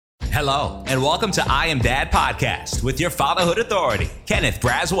Hello, and welcome to I Am Dad Podcast with your fatherhood authority, Kenneth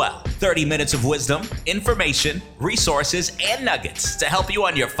Braswell. 30 minutes of wisdom, information, resources, and nuggets to help you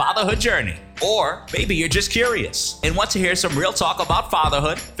on your fatherhood journey. Or maybe you're just curious and want to hear some real talk about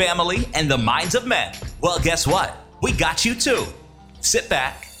fatherhood, family, and the minds of men. Well, guess what? We got you too. Sit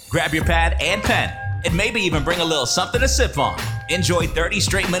back, grab your pad and pen, and maybe even bring a little something to sip on. Enjoy 30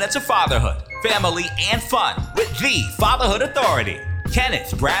 straight minutes of fatherhood, family, and fun with the fatherhood authority,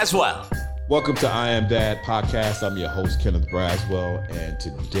 Kenneth Braswell. Welcome to I Am Dad Podcast. I'm your host, Kenneth Braswell, and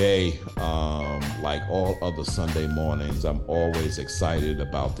today, like all other Sunday mornings, I'm always excited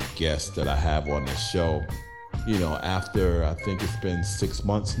about the guests that I have on the show. You know, after I think it's been 6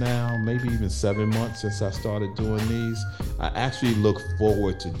 months now, maybe even 7 months since I started doing these, I actually look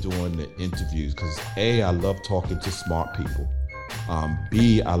forward to doing the interviews because A, I love talking to smart people.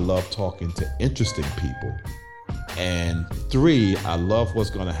 B, I love talking to interesting people. And 3, I love what's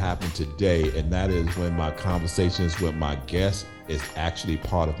going to happen today, and that is when my conversations with my guests is actually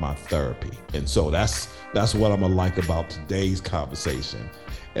part of my therapy. And so that's what I'm gonna like about today's conversation.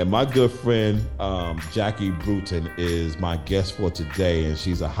 And my good friend Jackie Brewton is my guest for today, and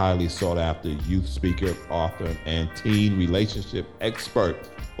she's a highly sought after youth speaker, author, and teen relationship expert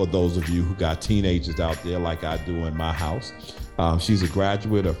for those of you who got teenagers out there like I do in my house. She's a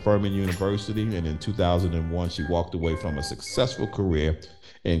graduate of Furman University, and in 2001, she walked away from a successful career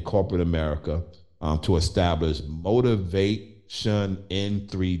in corporate America to establish Motivation in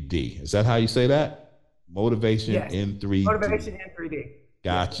 3D. Is that how you say that? Motivation in 3D. Motivation in 3D.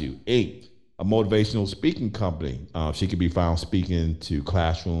 Got you. 8, a motivational speaking company. She could be found speaking to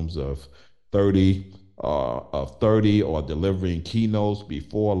classrooms of 30 or delivering keynotes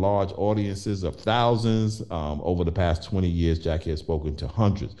before large audiences of thousands. Over the past 20 years, Jackie has spoken to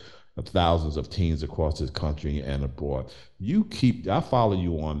hundreds of thousands of teens across this country and abroad. I follow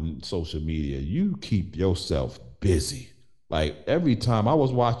you on social media. You keep yourself busy. Like every time I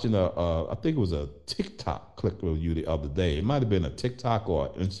was watching I think it was a TikTok clip with you the other day. It might've been a TikTok or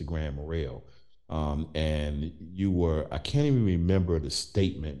Instagram reel. And I can't even remember the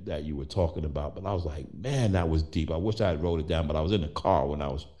statement that you were talking about, but I was like, man, that was deep. I wish I had wrote it down, but I was in the car when I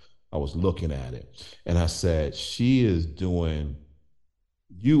was looking at it. And I said, you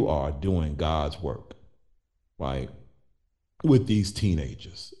are doing God's work, right? With these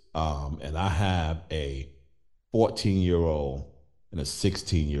teenagers. And I have a 14-year-old and a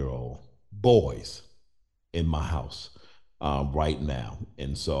 16-year-old boys in my house right now.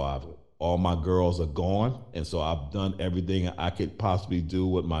 And so all my girls are gone, and so I've done everything I could possibly do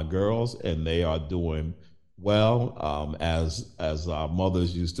with my girls, and they are doing well. As our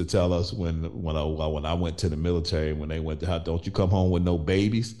mothers used to tell us when I went to the military, when they went to, don't you come home with no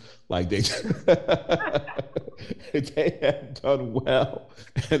babies? Like they they have done well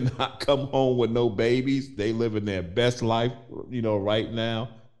and not come home with no babies. They living their best life, right now.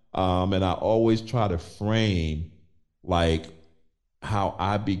 And I always try to frame like how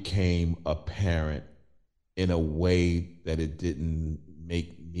I became a parent in a way that it didn't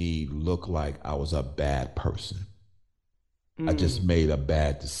make me look like I was a bad person. I just made a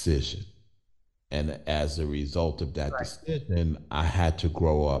bad decision. And as a result of that decision, I had to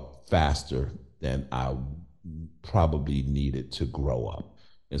grow up faster than I probably needed to grow up.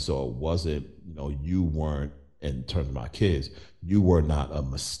 And so it wasn't, you weren't, in terms of my kids, you were not a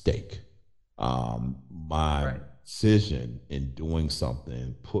mistake. My decision in doing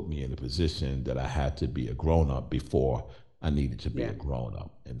something put me in a position that I had to be a grown-up before I needed to be a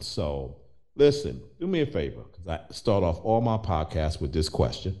grown-up. And so, listen, do me a favor, because I start off all my podcasts with this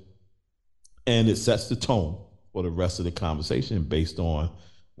question, and it sets the tone for the rest of the conversation based on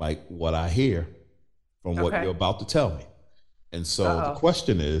like what I hear from what you're about to tell me. And so the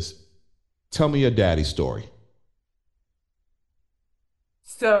question is, tell me your daddy's story.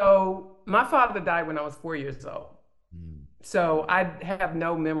 So my father died when I was 4 years old. So I have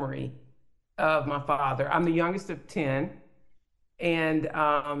no memory of my father. I'm the youngest of 10. And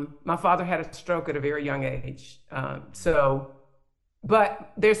my father had a stroke at a very young age.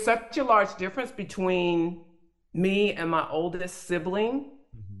 But there's such a large difference between me and my oldest sibling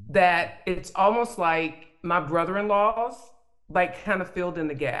that it's almost like my brother-in-laws like kind of filled in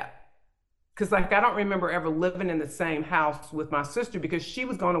the gap. Because I don't remember ever living in the same house with my sister because she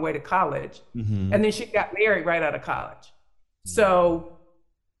was going away to college and then she got married right out of college. So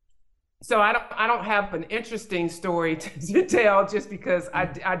I don't have an interesting story to tell just because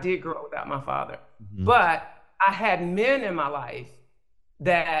I did grow up without my father. But I had men in my life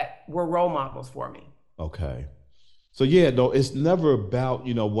that were role models for me. Okay. So yeah, no, it's never about,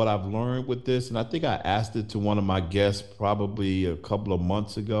 what I've learned with this. And I think I asked it to one of my guests probably a couple of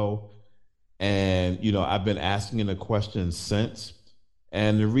months ago. And, I've been asking the question since.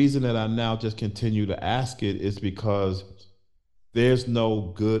 And the reason that I now just continue to ask it is because there's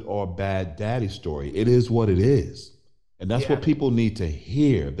no good or bad daddy story. It is what it is. And that's what Yeah, people need to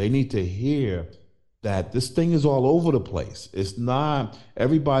hear. They need to hear that this thing is all over the place. It's not,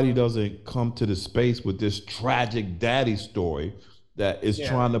 everybody doesn't come to the space with this tragic daddy story that is yeah,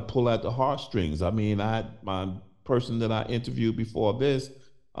 trying to pull at the heartstrings. I mean, my person that I interviewed before this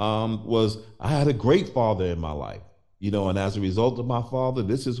was I had a great father in my life, and as a result of my father,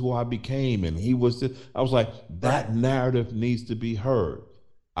 this is who I became. And he was just, I was like, right. that narrative needs to be heard.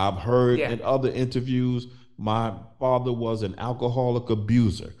 I've heard Yeah, in other interviews, my father was an alcoholic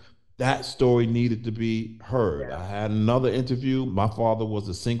abuser. That story needed to be heard. yeah, I had another interview. My father was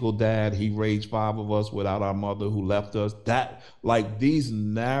a single dad. He raised five of us without our mother who left us. That, like, these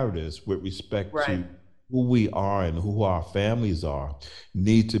narratives with respect right. to who we are and who our families are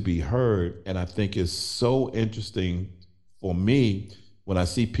need to be heard. And I think it's so interesting for me when I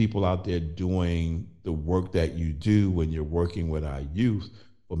see people out there doing the work that you do when you're working with our youth,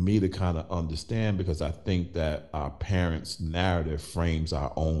 for me to kind of understand, because I think that our parents' narrative frames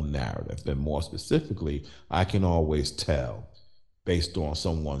our own narrative. And more specifically, I can always tell based on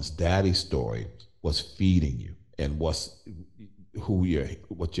someone's daddy story what's feeding you and what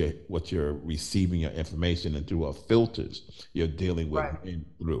you're receiving your information and through what filters you're dealing with Right. and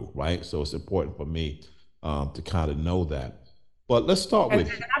through, right? So it's important for me to kind of know that. But let's start And,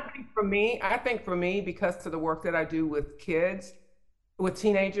 with. and I think for me, because of the work that I do with kids, with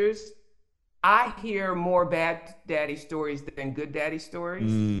teenagers, I hear more bad daddy stories than good daddy stories,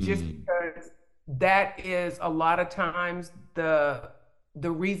 just Mm, because that is a lot of times the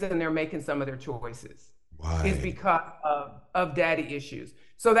reason they're making some of their choices is right. because of daddy issues.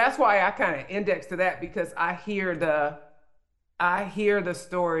 So that's why I kind of index to that, because I hear the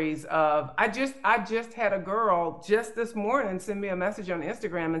stories of I just had a girl just this morning send me a message on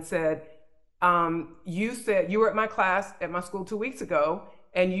Instagram and said, you said you were at my class at my school 2 weeks ago,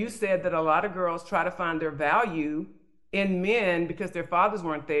 and you said that a lot of girls try to find their value in men because their fathers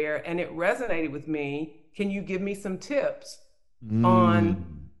weren't there, and it resonated with me. Can you give me some tips on Mm.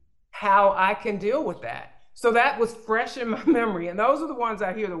 how I can deal with that? So that was fresh in my memory, and those are the ones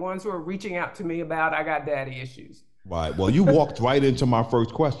I hear, the ones who are reaching out to me about I got daddy issues. Right. Well, you walked right into my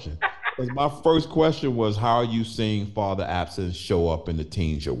first question. Because my first question was, how are you seeing father absence show up in the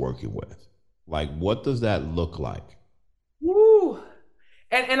teens you're working with? Like, what does that look like? Woo.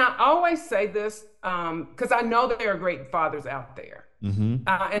 And I always say this because I know there are great fathers out there. Mm-hmm.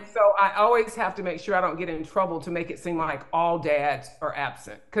 And so I always have to make sure I don't get in trouble to make it seem like all dads are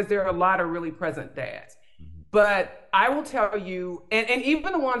absent, because there are a lot of really present dads. But I will tell you, and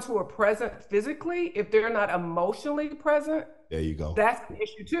even the ones who are present physically, if they're not emotionally present, There you go. that's an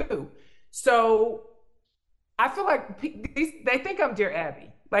issue too. So I feel like they think I'm Dear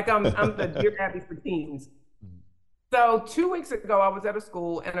Abby, like I'm the Dear Abby for teens. So 2 weeks ago, I was at a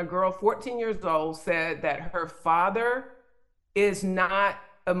school, and a girl, 14 years old, said that her father is not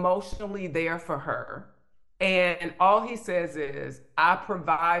emotionally there for her. And all he says is, I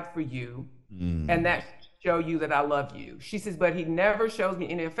provide for you, and Mm. that show you that I love you. She says, but he never shows me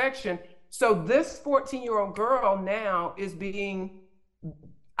any affection. So this 14-year-old girl now is being,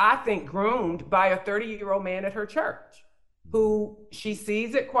 I think, groomed by a 30-year-old man at her church who she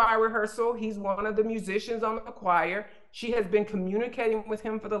sees at choir rehearsal. He's one of the musicians on the choir. She has been communicating with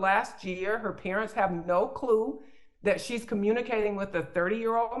him for the last year. Her parents have no clue that she's communicating with a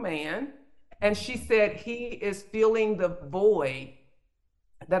 30-year-old man. And she said, he is feeling the void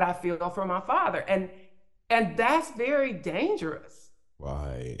that I feel for my father. And that's very dangerous.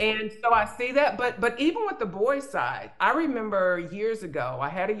 Right. And so I see that, but even with the boys' side, I remember years ago, I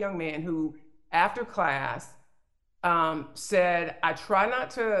had a young man who, after class, said, I try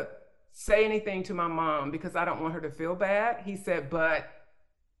not to say anything to my mom because I don't want her to feel bad. He said, but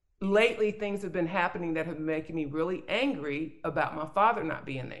lately things have been happening that have been making me really angry about my father not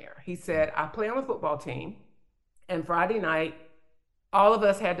being there. He said, I play on the football team, and Friday night, all of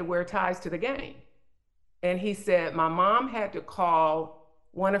us had to wear ties to the game. And he said, my mom had to call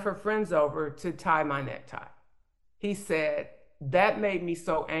one of her friends over to tie my necktie. He said, that made me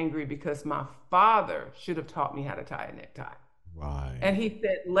so angry because my father should have taught me how to tie a necktie. Right. And he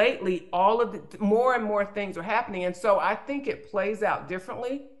said, lately, all of the more and more things are happening. And so I think it plays out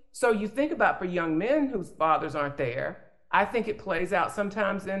differently. So you think about, for young men whose fathers aren't there, I think it plays out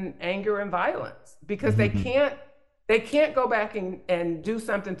sometimes in anger and violence, because they can't go back and do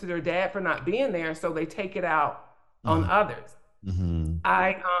something to their dad for not being there. So they take it out on others. Mm-hmm.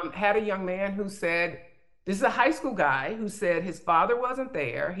 I had a young man who said, this is a high school guy who said his father wasn't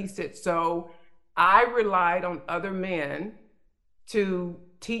there. He said, so I relied on other men to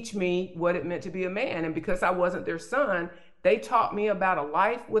teach me what it meant to be a man. And because I wasn't their son, they taught me about a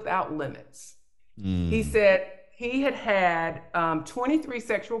life without limits. He Mm. said he had had 23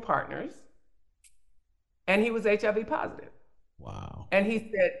 sexual partners and he was HIV positive. Wow. And he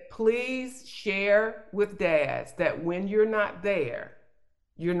said, please share with dads that when you're not there,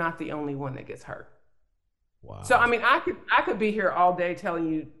 you're not the only one that gets hurt. So Wow. I mean, I could be here all day telling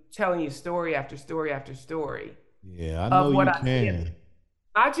you story after story after story Yeah, I know of what you I see. can.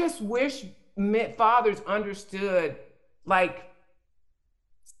 I just wish fathers understood like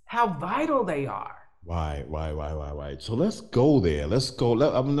how vital they are. Right. So let's go there. Let's go.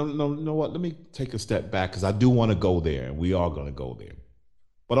 No, no, no, what? Let me take a step back because I do want to go there, and we are going to go there.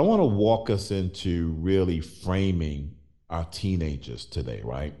 But I want to walk us into really framing our teenagers today,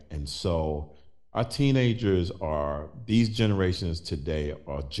 right? And so our teenagers are, these generations today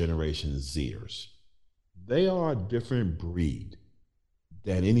are Generation Zers. They are a different breed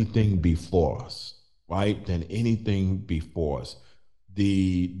than anything before us, right? Than anything before us.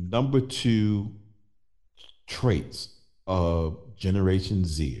 The number two traits of Generation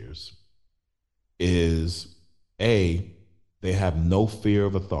Zers is A, they have no fear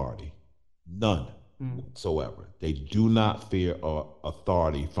of authority, none Mm. whatsoever. They do not fear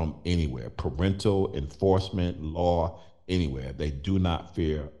authority from anywhere, parental enforcement, law, anywhere. They do not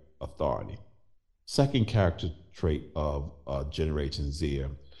fear authority. Second character trait of Generation Z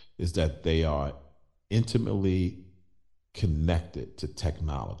is that they are intimately connected to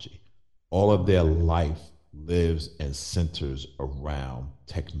technology. All of their life lives and centers around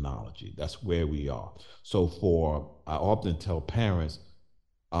technology. That's where we are. So I often tell parents,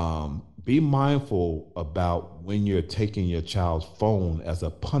 be mindful about when you're taking your child's phone as a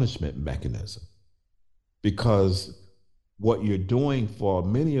punishment mechanism, because what you're doing for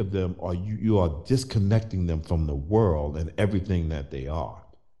many of them are you are disconnecting them from the world and everything that they are.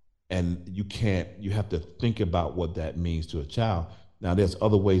 And you have to think about what that means to a child. Now, there's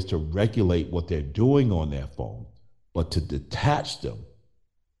other ways to regulate what they're doing on their phone, but to detach them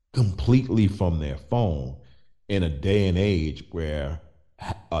completely from their phone in a day and age where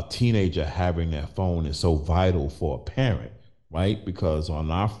a teenager having their phone is so vital for a parent, right? Because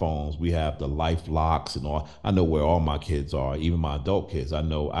on our phones we have the life locks and all. I know where all my kids are, even my adult kids. I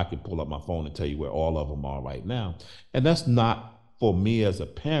know I can pull up my phone and tell you where all of them are right now. And that's not for me as a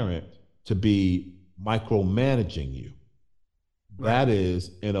parent to be micromanaging you. Right. That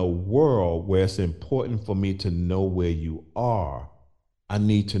is in a world where it's important for me to know where you are. I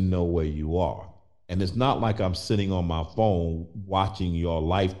need to know where you are. And it's not like I'm sitting on my phone watching your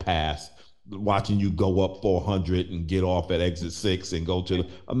life pass, watching you go up 400 and get off at exit 6 and go to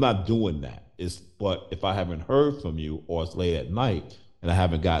I'm not doing that. But if I haven't heard from you or it's late at night and I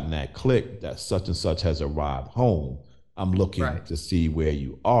haven't gotten that click that such and such has arrived home, I'm looking Right. to see where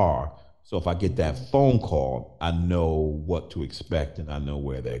you are. So if I get that phone call, I know what to expect and I know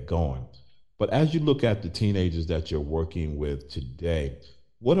where they're going. But as you look at the teenagers that you're working with today,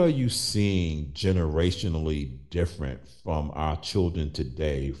 what are you seeing generationally different from our children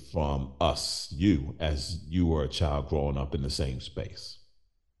today from us, you, as you were a child growing up in the same space?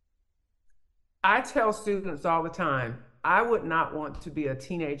 I tell students all the time, I would not want to be a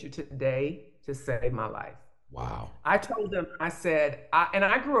teenager today to save my life. Wow. I told them, I said, and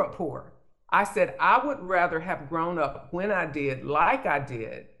I grew up poor. I said, I would rather have grown up when I did, like I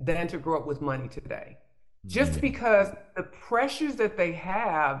did, than to grow up with money today. Just Mm-hmm. because the pressures that they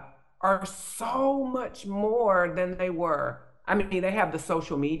have are so much more than they were. I mean, they have the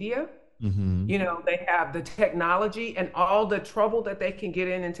social media, Mm-hmm. they have the technology and all the trouble that they can get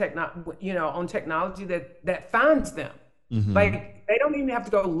in on technology that finds them. Mm-hmm. Like they don't even have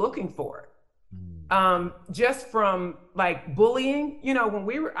to go looking for it. Just from like bullying,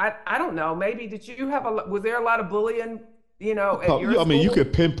 when I don't know, maybe was there a lot of bullying, at your I mean, you school?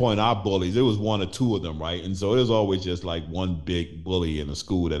 could pinpoint our bullies. It was one or two of them, right? And so it was always just like one big bully in the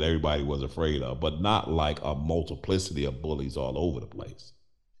school that everybody was afraid of, but not like a multiplicity of bullies all over the place.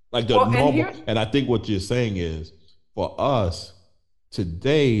 Like the Well, and normal. here's And I think what you're saying is for us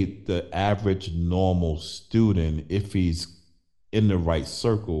today, the average normal student, if he's in the right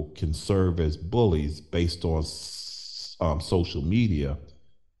circle, can serve as bullies based on social media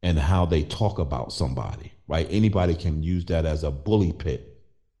and how they talk about somebody, right? Anybody can use that as a bully pit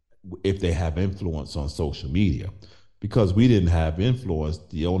if they have influence on social media. because we didn't have influence.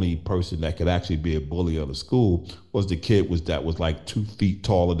 The only person that could actually be a bully of the school was the kid that was like 2 feet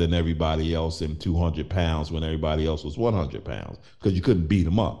taller than everybody else and 200 pounds when everybody else was 100 pounds, because you couldn't beat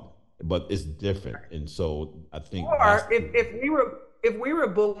them up. But it's different, and so I think that's Or if we were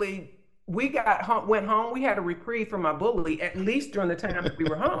bullied, we went home. We had a reprieve from our bully at least during the time that we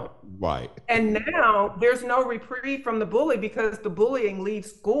were home. right. And now there's no reprieve from the bully because the bullying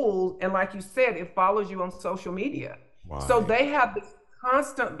leaves school, and like you said, it follows you on social media. So Right. they have this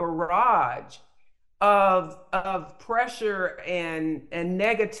constant barrage of pressure and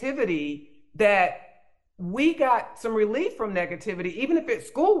negativity that we got some relief from negativity. Even if at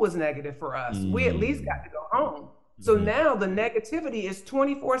school was negative for us, we at least got to go home. So Mhm. now the negativity is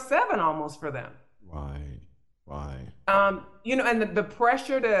 24/7 almost for them. Right. Right. And the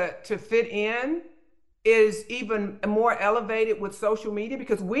pressure to fit in is even more elevated with social media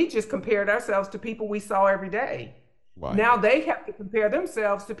because we just compared ourselves to people we saw every day. Right. Now they have to compare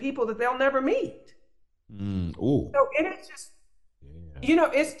themselves to people that they'll never meet. Ooh. So it is just,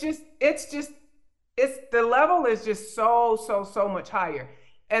 Yeah. it's the level is just so much higher.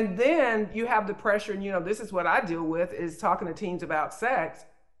 And then you have the pressure, and this is what I deal with is talking to teens about sex.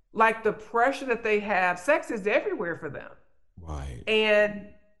 Like the pressure that they have, sex is everywhere for them. Right.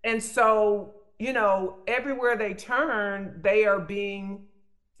 And so, everywhere they turn, they are being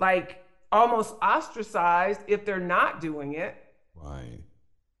like almost ostracized if they're not doing it. Right.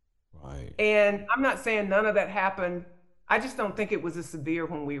 Right. And I'm not saying none of that happened. I just don't think it was as severe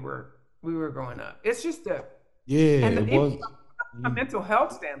when we were growing up. It's just Yeah, and it even was. from a mental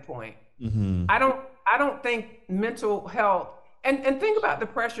health standpoint, Mm-hmm. I don't think mental health and think about the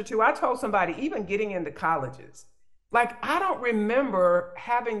pressure too. I told somebody even getting into colleges, like I don't remember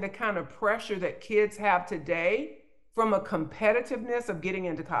having the kind of pressure that kids have today from a competitiveness of getting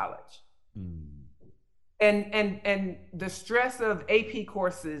into college. And the stress of AP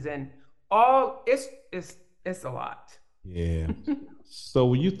courses and all it's a lot. Yeah. So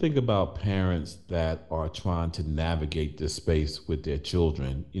when you think about parents that are trying to navigate this space with their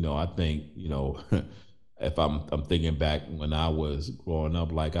children, I think, if I'm thinking back when I was growing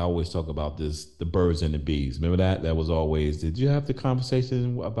up, like I always talk about this, the birds and the bees. Remember that? That was always, did you have the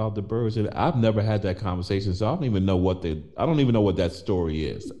conversation about the birds? And I've never had that conversation, so I don't even know what that story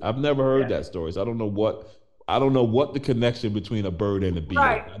is. I've never heard Yeah. that story. So I don't know what the connection between a bird and a bee is.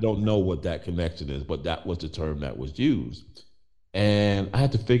 Right. I don't know what that connection is, but that was the term that was used. And I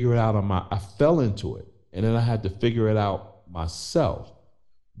had to figure it out I fell into it. And then I had to figure it out myself.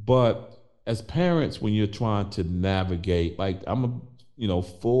 But as parents, when you're trying to navigate, like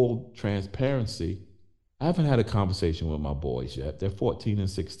full transparency, I haven't had a conversation with my boys yet. They're 14 and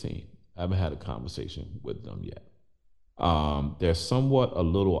 16. I haven't had a conversation with them yet. They're somewhat a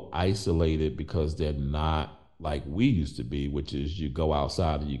little isolated because they're not like we used to be, which is you go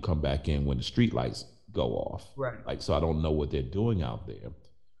outside and you come back in when the street lights go off. Right. Like, so I don't know what they're doing out there.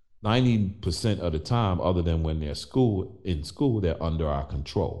 90% of the time, other than when they're in school, they're under our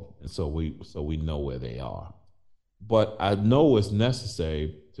control. And so we know where they are. But I know it's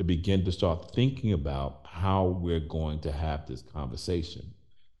necessary to begin to start thinking about how we're going to have this conversation.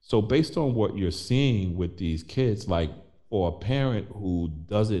 So based on what you're seeing with these kids, like for a parent who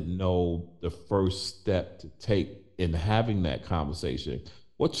doesn't know the first step to take in having that conversation,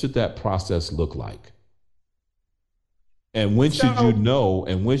 what should that process look like? And when should you So know,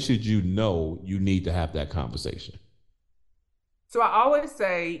 and when should you know you need to have that conversation? so I always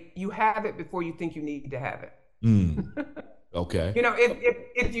say you have it before you think you need to have it. Mm, okay.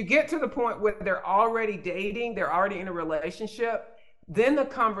 If you get to the point where they're already dating, they're already in a relationship, then the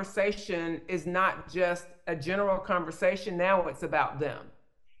conversation is not just a general conversation. Now it's about them.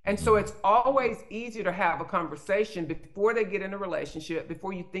 And so Mm, it's always easier to have a conversation before they get in a relationship,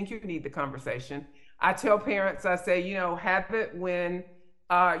 before you think you need the conversation. I tell parents, I say, have it when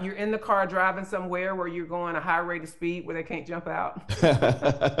you're in the car driving somewhere where you're going a high rate of speed where they can't jump out.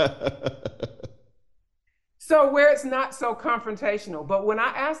 So where it's not so confrontational. But when I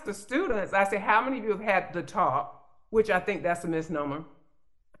ask the students, I say, how many of you have had the talk, which I think that's a misnomer,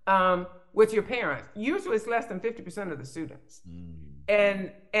 with your parents? Usually it's less than 50% of the students.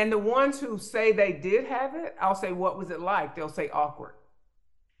 mm, And the ones who say they did have it, I'll say, what was it like? They'll say awkward.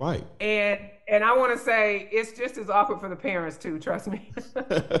 right. And I want to say it's just as awkward for the parents too, trust me.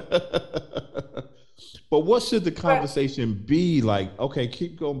 But what should the But conversation be like? Okay,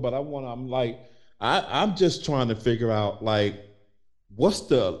 keep going, but I'm just trying to figure out like what's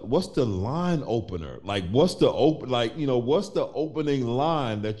the line opener? Like what's the opening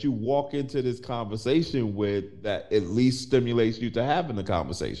line that you walk into this conversation with that at least stimulates you to having the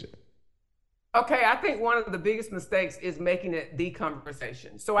conversation? Okay, I think one of the biggest mistakes is making it the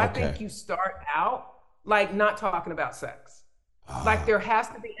conversation. So I Okay. think you start out like not talking about sex. Like Ah, there has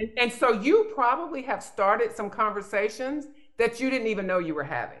to be, and so you probably have started some conversations that you didn't even know you were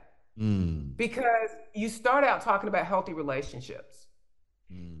having mm, because you start out talking about healthy relationships.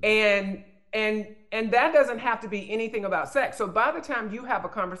 mm. And that doesn't have to be anything about sex. So by the time you have a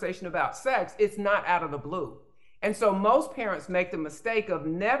conversation about sex, it's not out of the blue. And so most parents make the mistake of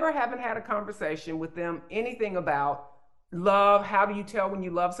never having had a conversation with them anything about love. How do you tell when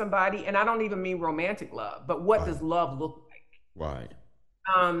you love somebody? And I don't even mean romantic love, but what Right, does love look right,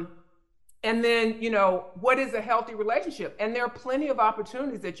 like? And then, what is a healthy relationship? And there are plenty of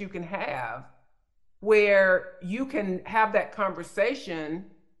opportunities that you can have where you can have that conversation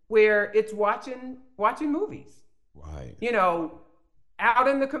where it's watching movies, right. you know, out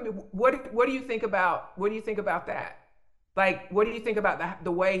in the what do you think about that? Like, what do you think about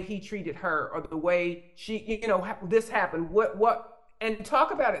the way he treated her or the way she, this happened? And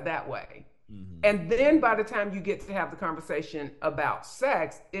talk about it that way. Hmm. And then by the time you get to have the conversation about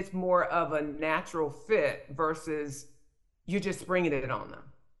sex, it's more of a natural fit versus you just springing it on them.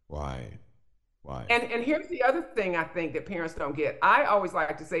 Right, right. And here's the other thing I think that parents don't get. I always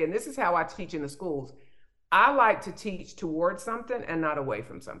like to say, and this is how I teach in the schools, I like to teach towards something and not away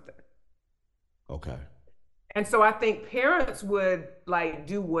from something. Okay. And so I think parents would like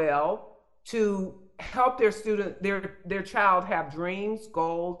do well to help their student, their child have dreams,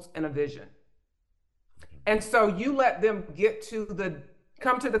 goals, and a vision. And so you let them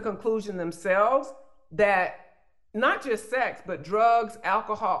come to the conclusion themselves that not just sex, but drugs,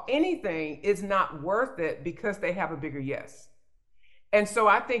 alcohol, anything is not worth it because they have a bigger yes. And so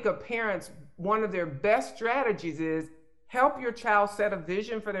I think a parent's one of their best strategies is help your child set a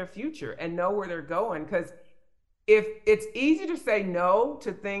vision for their future and know where they're going. Because if it's easy to say no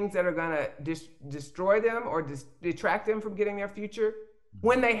to things that are going to destroy them or detract them from getting their future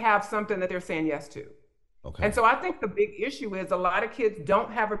when they have something that they're saying yes to. Okay. And so I think the big issue is a lot of kids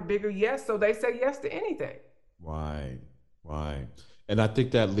don't have a bigger yes, so they say yes to anything. Right, right. And I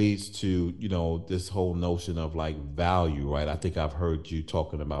think that leads to, this whole notion of like value, right? I think I've heard you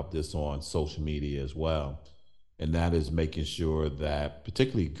talking about this on social media as well. And that is making sure that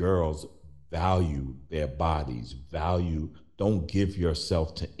particularly girls value their bodies, don't give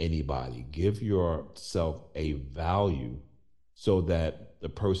yourself to anybody. Give yourself a value so that the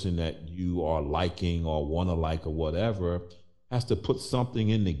person that you are liking or want to like or whatever has to put something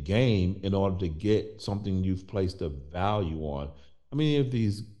in the game in order to get something you've placed a value on. I mean, if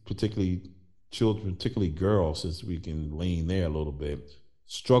these particularly children, particularly girls, since we can lean there a little bit,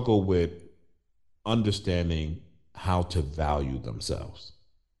 struggle with understanding how to value themselves.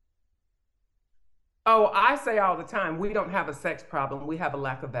 Oh, I say all the time, we don't have a sex problem, we have a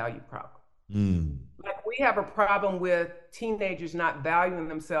lack of value problem. Mm, Like we have a problem with teenagers not valuing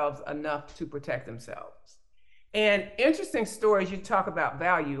themselves enough to protect themselves. And interesting stories, you talk about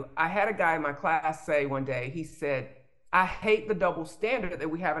value. I had a guy in my class say one day, he said, I hate the double standard that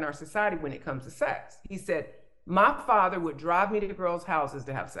we have in our society when it comes to sex. He said, my father would drive me to girls' houses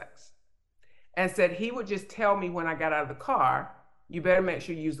to have sex and said he would just tell me when I got out of the car, you better make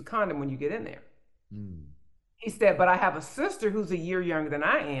sure you use the condom when you get in there. mm, He said, but I have a sister who's a year younger than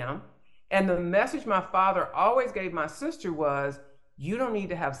I am. And the message my father always gave my sister was, you don't need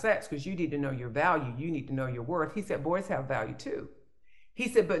to have sex because you need to know your value. You need to know your worth. He said, boys have value too. He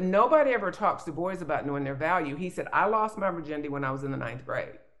said, but nobody ever talks to boys about knowing their value. He said, I lost my virginity when I was in the ninth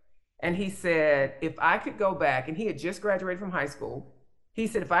grade. And he said, if I could go back, and he had just graduated from high school. He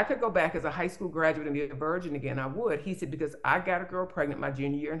said, if I could go back as a high school graduate and be a virgin again, I would. He said, because I got a girl pregnant my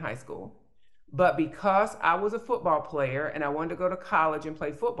junior year in high school. But because I was a football player and I wanted to go to college and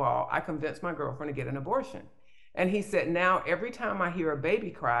play football, I convinced my girlfriend to get an abortion. And he said, now every time I hear a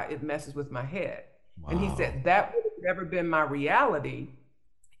baby cry, it messes with my head. And he wow. said, that would have never been my reality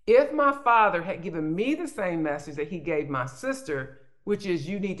if my father had given me the same message that he gave my sister, which is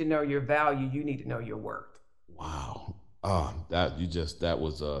you need to know your value, you need to know your worth. Wow. That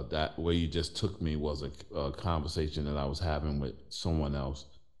where you just took me was a conversation that I was having with someone else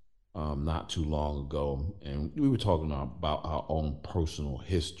not too long ago, and we were talking about our own personal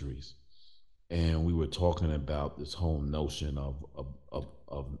histories, and we were talking about this whole notion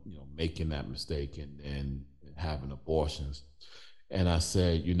of making that mistake and having abortions, and I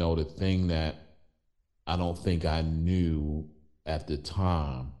said, the thing that I don't think I knew at the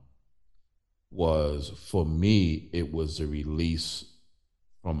time was for me, it was a release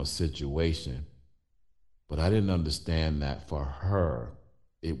from a situation. But I didn't understand that for her,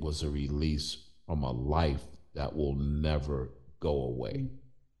 it was a release from a life that will never go away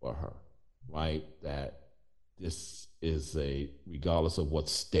for her. right? That this is regardless of what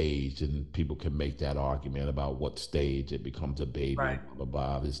stage, and people can make that argument about what stage it becomes a baby Right. and blah,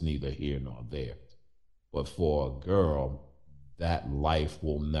 blah, blah. It's neither here nor there. But for a girl, that life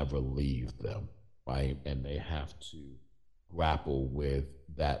will never leave them, right? And they have to grapple with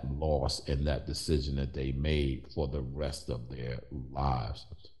that loss and that decision that they made for the rest of their lives.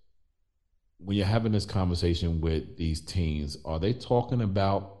 When you're having this conversation with these teens, are they talking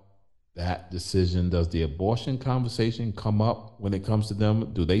about that decision? Does the abortion conversation come up when it comes to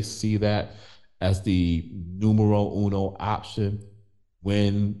them? Do they see that as the numero uno option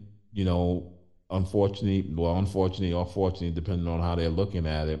when, unfortunately or fortunately, depending on how they're looking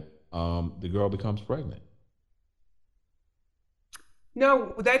at it, the girl becomes pregnant?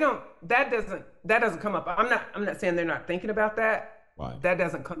 No, they don't. That doesn't come up. I'm not saying they're not thinking about that. Right, That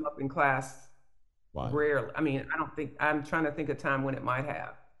doesn't come up in class right, rarely. I mean, I don't think I'm trying to think of time when it might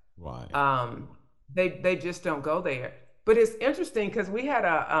have. right. Um, they just don't go there. But it's interesting because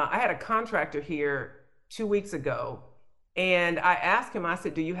I had a contractor here 2 weeks ago, and I asked him. I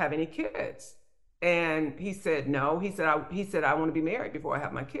said, "Do you have any kids?" And he said, "No." He said, "I want to be married before I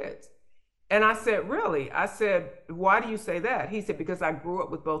have my kids." And I said, "Really?" I said, "Why do you say that?" He said, "Because I grew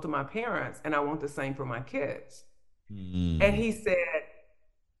up with both of my parents, and I want the same for my kids." And Mm,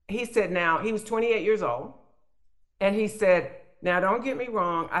 he said, now he was 28 years old. And he said, "Now don't get me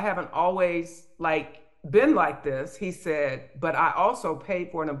wrong, I haven't always like been like this." He said, "But I also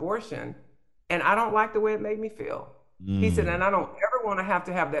paid for an abortion and I don't like the way it made me feel." He said, mm. "And I don't ever want to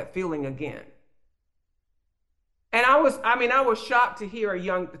have that feeling again." And I was shocked to hear a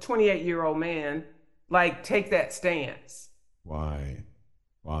young 28-year-old man like take that stance. Right,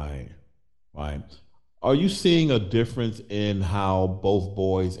 right, right. Are you seeing a difference in how both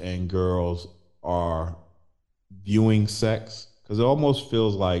boys and girls are viewing sex? Because it almost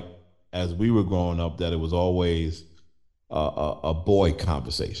feels like, as we were growing up, that it was always a boy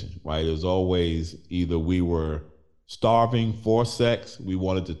conversation, right? It was always either we were starving for sex, we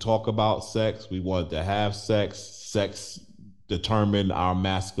wanted to talk about sex, we wanted to have sex, sex determined our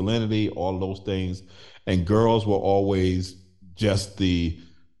masculinity, all those things. And girls were always just the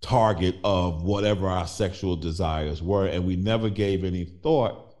target of whatever our sexual desires were. And we never gave any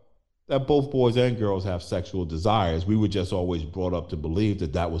thought that both boys and girls have sexual desires. We were just always brought up to believe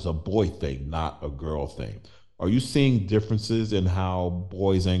that that was a boy thing, not a girl thing. Are you seeing differences in how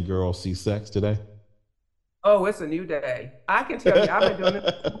boys and girls see sex today? Oh, it's a new day. I can tell you, I've been doing this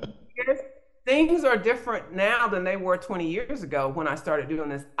for 20 years. Things are different now than they were 20 years ago when I started doing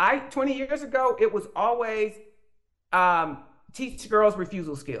this. 20 years ago, it was always um, teach girls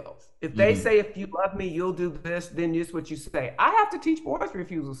refusal skills. If they Mm-hmm. say, "If you love me, you'll do this," then this is what you say. I have to teach boys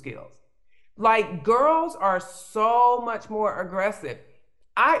refusal skills. Like girls are so much more aggressive.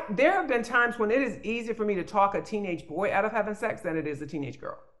 There have been times when it is easier for me to talk a teenage boy out of having sex than it is a teenage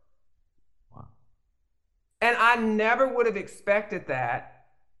girl. Wow. And I never would have expected that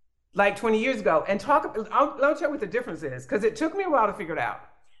like 20 years ago. And I'll tell you what the difference is because it took me a while to figure it out.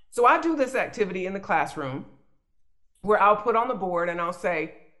 So I do this activity in the classroom where I'll put on the board and I'll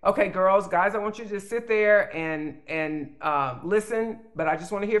say, "Okay, girls, guys, I want you to just sit there and listen, but I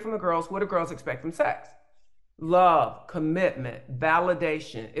just want to hear from the girls. What do girls expect from sex? Love, commitment,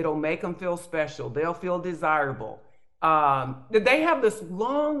 validation. It'll make them feel special. They'll feel desirable." They have this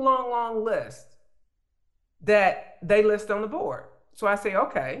long, long, long list that they list on the board. So I say,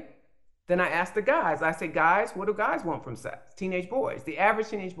 "Okay." Then I ask the guys. I say, "Guys, what do guys want from sex?" Teenage boys, the average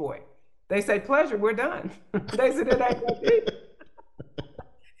teenage boy. They say, "Pleasure, we're done." They said, "It ain't that deep."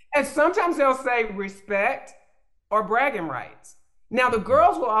 And sometimes they'll say respect or bragging rights. Now, the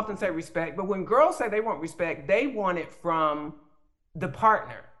girls will often say respect, but when girls say they want respect, they want it from the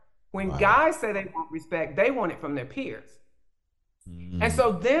partner. When Right. guys say they want respect, they want it from their peers. And Mm.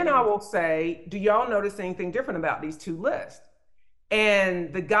 so then I will say, "Do y'all notice anything different about these two lists?"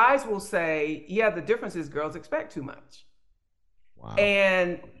 And the guys will say, "Yeah, the difference is girls expect too much." Wow.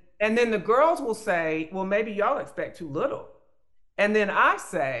 And and then the girls will say, "Well, maybe y'all expect too little." And then I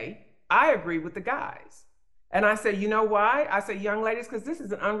say, "I agree with the guys." And I say, "You know why?" I say, "Young ladies, because this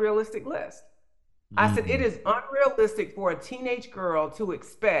is an unrealistic list." I said, "It Mm. is unrealistic for a teenage girl to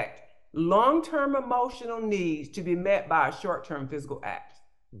expect long-term emotional needs to be met by a short-term physical act."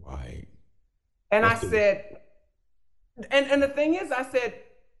 Right. And I What's the said, and the thing is, I said,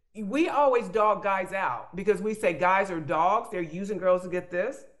 we always dog guys out because we say guys are dogs. They're using girls to get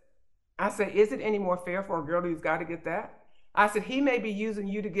this. I said, "Is it any more fair for a girl who's got to get that?" I said, "He may be using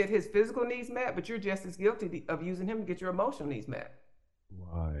you to get his physical needs met, but you're just as guilty of using him to get your emotional needs met."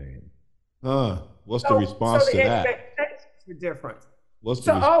 right? What's the So response the to that? expectations were different. What's the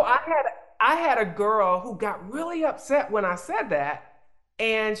So, response? I had a girl who got really upset when I said that.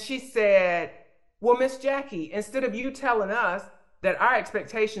 And she said, well, Miss Jackie, instead of you telling us that our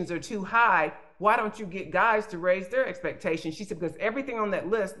expectations are too high, why don't you get guys to raise their expectations? She said, because everything on that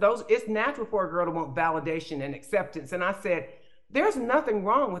list, it's natural for a girl to want validation and acceptance. And I said, there's nothing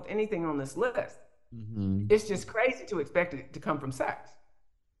wrong with anything on this list. Mm-hmm. It's just crazy to expect it to come from sex.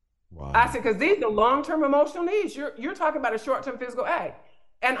 Wow. I said, because these are long-term emotional needs. You're talking about a short-term physical act.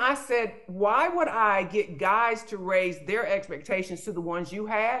 And I said, why would I get guys to raise their expectations to the ones you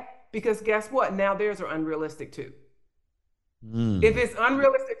had? Because guess what? Now theirs are unrealistic too. If it's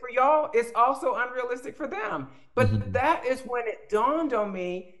unrealistic for y'all, it's also unrealistic for them. But that is when it dawned on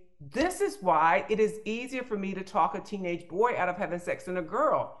me, this is why it is easier for me to talk a teenage boy out of having sex than a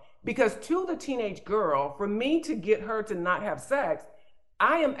girl. Because to the teenage girl, for me to get her to not have sex,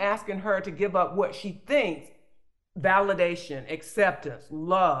 I am asking her to give up what she thinks validation, acceptance,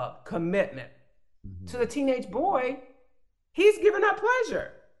 love, commitment. To the teenage boy, he's giving up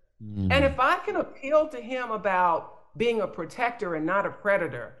pleasure. And if I can appeal to him about being a protector and not a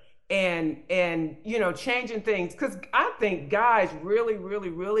predator, and changing things, because I think guys really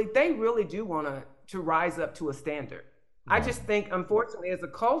do want to rise up to a standard. I just think, unfortunately, as a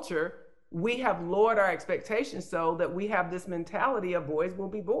culture, we have lowered our expectations so that we have this mentality of boys will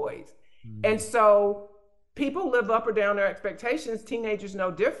be boys. And so people live up or down their expectations. Teenagers no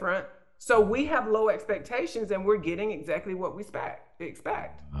different. So we have low expectations and we're getting exactly what we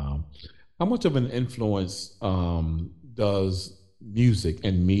expect. How much of an influence does music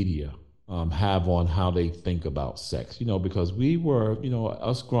and media have on how they think about sex? Because we were,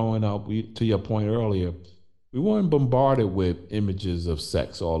 us growing up, to your point earlier, we weren't bombarded with images of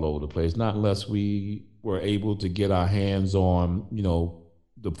sex all over the place, not unless we were able to get our hands on,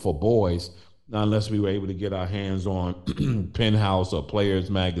 for boys, not unless we were able to get our hands on Penthouse or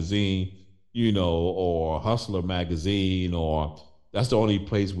Players Magazine, or Hustler Magazine, or that's the only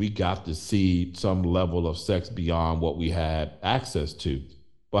place we got to see some level of sex beyond what we had access to.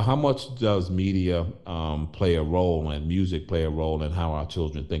 But how much does media play a role, and music play a role in how our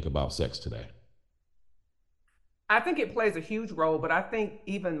children think about sex today? I think it plays a huge role, but I think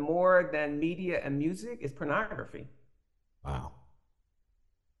even more than media and music is pornography. Wow.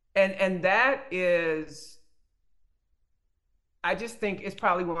 And that is, I just think it's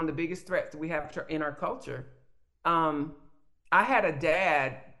probably one of the biggest threats that we have in our culture. I had a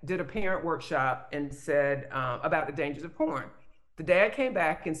dad did a parent workshop and said about the dangers of porn. The dad came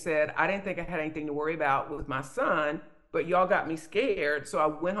back and said, I didn't think I had anything to worry about with my son, but y'all got me scared. So I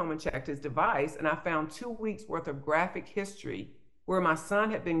went home and checked his device, and I found 2 weeks worth of graphic history where my son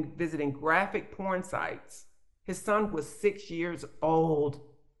had been visiting graphic porn sites. His son was 6 years old.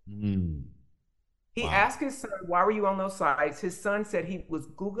 He asked his son, why were you on those sites? His son said he was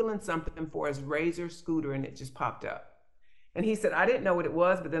Googling something for his Razor scooter and it just popped up. And he said, I didn't know what it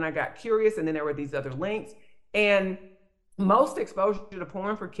was, but then I got curious, and then there were these other links. And most exposure to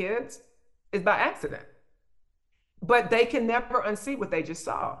porn for kids is by accident. But they can never unsee what they just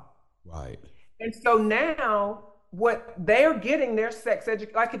saw. Right. And so now what they're getting their sex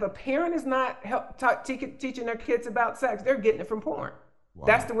education, like if a parent is not teaching their kids about sex, they're getting it from porn. Wow.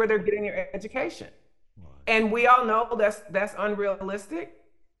 That's where they're getting their education. Right. And we all know that's unrealistic.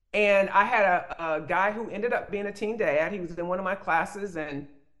 And I had a guy who ended up being a teen dad. He was in one of my classes and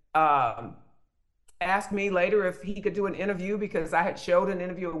asked me later if he could do an interview because I had showed an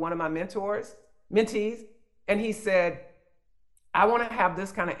interview with one of my mentees. And he said, I want to have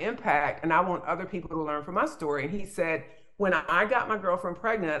this kind of impact and I want other people to learn from my story. And he said, when I got my girlfriend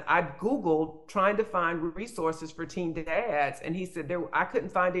pregnant, I Googled trying to find resources for teen dads. And he said, I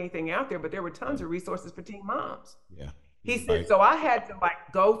couldn't find anything out there, but there were tons of resources for teen moms. Yeah. He said, so I had to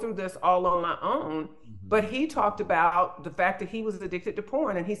go through this all on my own. But he talked about the fact that he was addicted to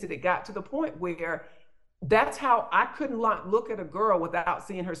porn. And he said, it got to the point where that's how I couldn't look at a girl without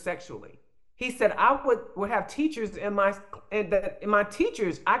seeing her sexually. He said, I would have teachers in my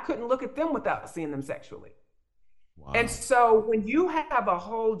teachers, I couldn't look at them without seeing them sexually. Wow. And so when you have a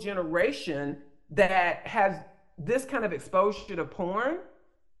whole generation that has this kind of exposure to porn,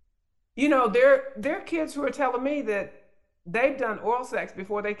 there are kids who are telling me that they've done oral sex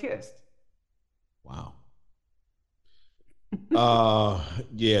before they kissed. Wow.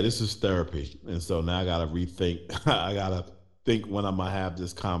 Yeah, this is therapy. And so now I got to rethink. I got to think when I'm going to have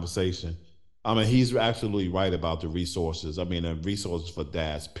this conversation. I mean, he's absolutely right about the resources. I mean, the resources for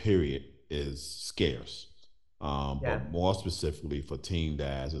dads, period, is scarce. But more specifically for teen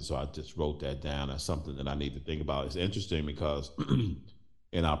dads. And so I just wrote that down as something that I need to think about. It's interesting because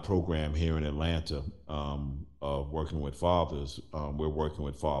in our program here in Atlanta, of working with fathers. We're working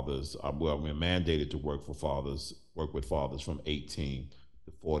with fathers. Well, we're mandated to work with fathers from 18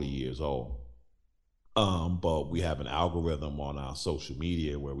 to 40 years old. But we have an algorithm on our social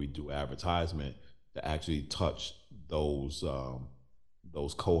media where we do advertisement to actually touch those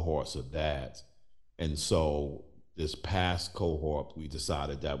cohorts of dads. And so this past cohort, we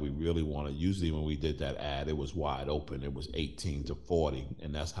decided that we really want to, usually when we did that ad, it was wide open. It was 18 to 40,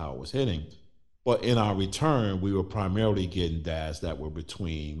 and that's how it was hitting. But in our return, we were primarily getting dads that were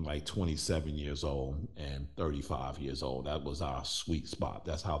between like 27 years old and 35 years old. That was our sweet spot.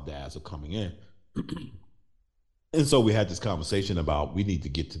 That's how dads are coming in. And so we had this conversation about we need to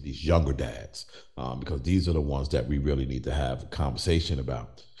get to these younger dads, because these are the ones that we really need to have a conversation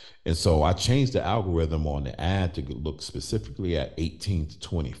about. And so I changed the algorithm on the ad to look specifically at 18 to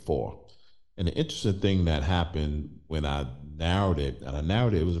 24. And the interesting thing that happened when I narrowed it,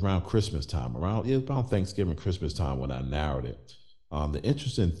 it was around Christmas time, it was around Thanksgiving, Christmas time when I narrowed it. The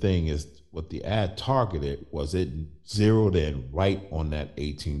interesting thing is what the ad targeted was it zeroed in right on that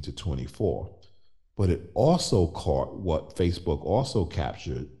 18 to 24. But it also caught what Facebook also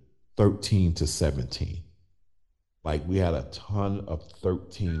captured, 13 to 17. Like we had a ton of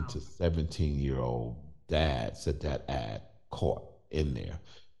 13 to 17-year-old dads that ad caught in there.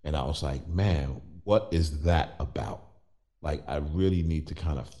 And I was like, man, what is that about? Like, I really need to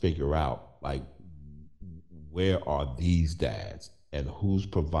kind of figure out, like, where are these dads and who's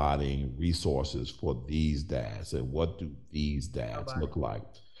providing resources for these dads and what do these dads look like?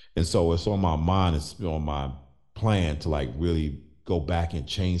 And so it's on my mind, it's on my plan to like really go back and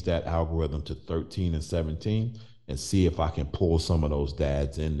change that algorithm to 13 and 17 and see if I can pull some of those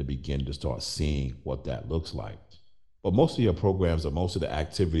dads in to begin to start seeing what that looks like. But most of your programs or most of the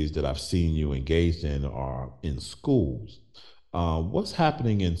activities that I've seen you engaged in are in schools. What's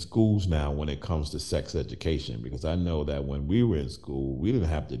happening in schools now when it comes to sex education? Because I know that when we were in school, we didn't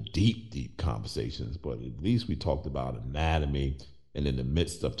have the deep conversations, but at least we talked about anatomy. And in the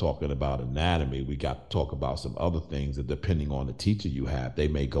midst of talking about anatomy, we got to talk about some other things. And depending on the teacher you have, they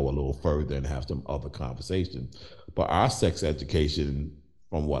may go a little further and have some other conversations. But our sex education,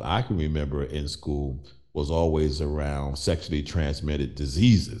 from what I can remember in school, was always around sexually transmitted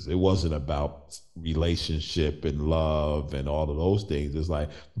diseases. It wasn't about relationship and love and all of those things. It's like,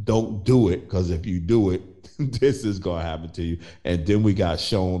 don't do it, because if you do it, this is going to happen to you. And then we got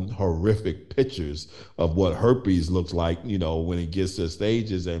shown horrific pictures of what herpes looks like, you know, when it gets to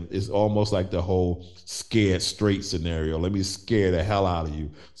stages. And it's almost like the whole scared straight scenario. Let me scare the hell out of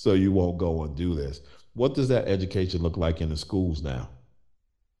you so you won't go and do this. What does that education look like in the schools now?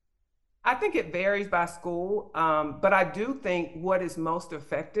 I think it varies by school, but I do think what is most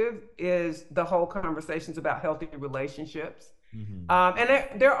effective is the whole conversations about healthy relationships.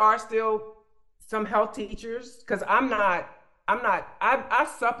 And there are still some health teachers, because I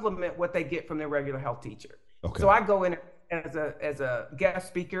supplement what they get from their regular health teacher. Okay. So I go in as a guest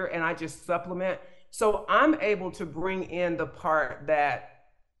speaker and I just supplement. So I'm able to bring in the part that,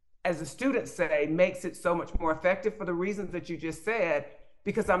 as the students say, makes it so much more effective for the reasons that you just said,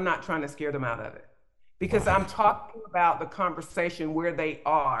 because I'm not trying to scare them out of it. Because I'm talking about the conversation where they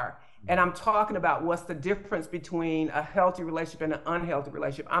are. And I'm talking about what's the difference between a healthy relationship and an unhealthy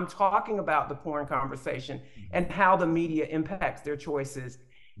relationship. I'm talking about the porn conversation and how the media impacts their choices.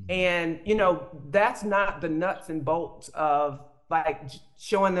 And, you know, that's not the nuts and bolts of like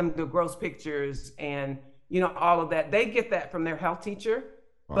showing them the gross pictures and, you know, all of that. They get that from their health teacher.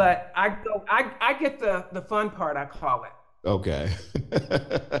 But I get the fun part, I call it. Okay.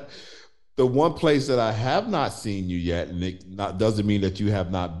 The one place that I have not seen you yet, and doesn't mean that you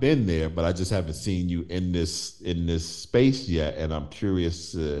have not been there, but I just haven't seen you in this space yet, and I'm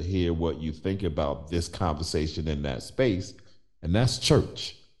curious to hear what you think about this conversation in that space, and that's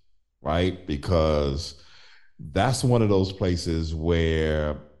church, right? Because that's one of those places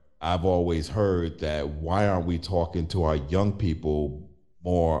where I've always heard that why aren't we talking to our young people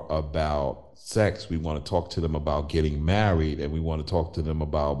more about sex? We want to talk to them about getting married, and we want to talk to them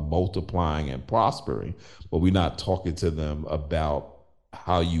about multiplying and prospering, but we're not talking to them about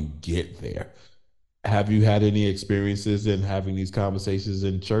how you get there. Have you had any experiences in having these conversations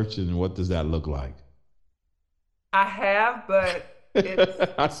in church, and what does that look like? I have, but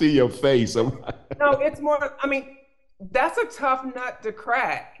it's I see your face. No, it's more, I mean, that's a tough nut to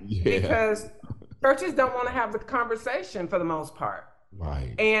crack, because churches don't want to have the conversation for the most part.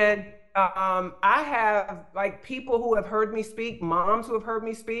 Right. And I have like people who have heard me speak, moms who have heard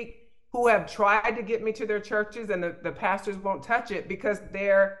me speak, who have tried to get me to their churches, and the pastors won't touch it because and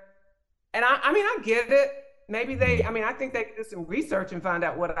I mean, I get it. Maybe they, Mhm. I mean, I think they can do some research and find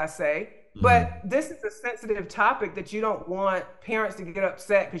out what I say. Mhm. But this is a sensitive topic that you don't want parents to get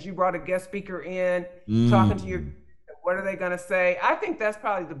upset because you brought a guest speaker in talking to your, Mm. what are they going to say? I think that's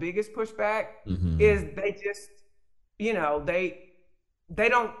probably the biggest pushback Mhm. is they just, you know, they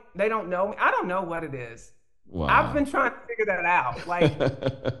don't know me. I don't know what it is. I've Wow. been trying to figure that out. Like,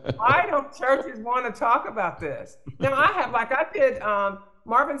 why don't churches want to talk about this? Now I have, like I did,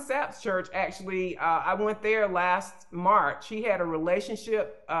 Marvin Sapp's church actually, I went there last March. He had a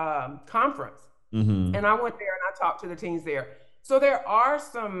relationship conference, Mhm. and I went there and I talked to the teens there. So there are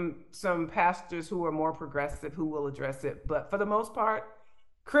some pastors who are more progressive who will address it, but for the most part,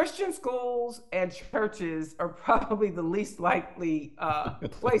 Christian schools and churches are probably the least likely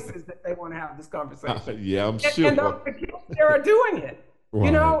places that they want to have this conversation. Yeah, I'm And sure. the kids there are doing it. You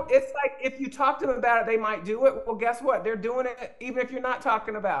Right. know, it's like if you talk to them about it, they might do it. Well, guess what? They're doing it even if you're not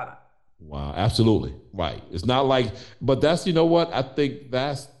talking about it. Wow, absolutely. Right. It's not like, but that's, you know what? I think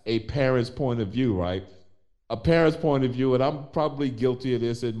that's a parent's point of view, right? A parent's point of view, and I'm probably guilty of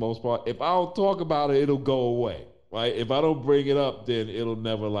this in most part. If I don't talk about it, it'll go away, right? If I don't bring it up, then it'll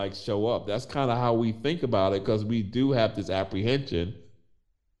never like show up. That's kind of how we think about it because we do have this apprehension.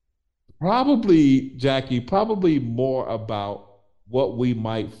 Probably, Jackie, probably more about what we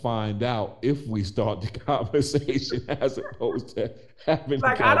might find out if we start the conversation as opposed to having the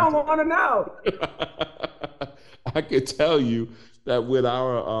Like, I don't conversation. want to know. I could tell you that with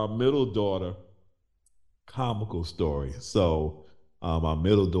our middle daughter, comical story. So, my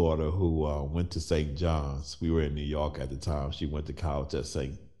middle daughter, who went to St. John's, we were in New York at the time. She went to college at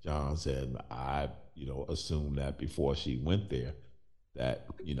St. John's, and I, assumed that before she went there, that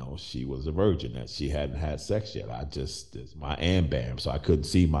she was a virgin, that she hadn't had sex yet. It's my am bam, so I couldn't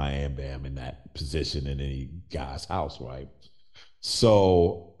see my am bam in that position in any guy's house, right?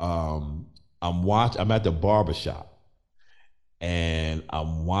 So I'm at the barbershop and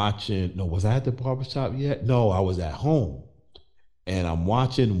I'm watching. No, was I at the barbershop yet? No, I was at home and I'm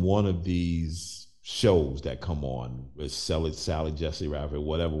watching one of these shows that come on with Sally Jesse Rapper,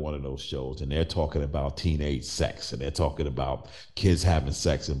 whatever one of those shows, and they're talking about teenage sex and they're talking about kids having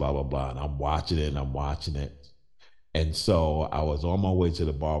sex and blah blah blah. And I'm watching it and I'm watching it. And so I was on my way to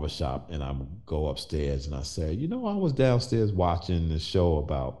the barbershop and I go upstairs and I say, I was downstairs watching the show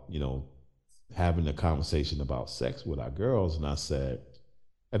about, having a conversation about sex with our girls. And I said,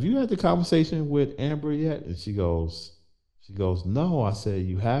 have you had the conversation with Amber yet? And she goes, no. I said,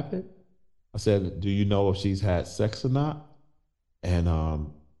 you haven't? I said, do you know if she's had sex or not? And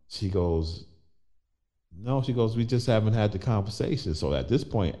she goes, no. She goes, we just haven't had the conversation. So at this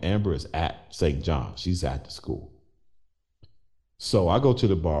point, Amber is at St. John. She's at the school. So I go to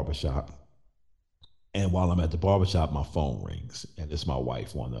the barbershop. And while I'm at the barbershop, my phone rings. And it's my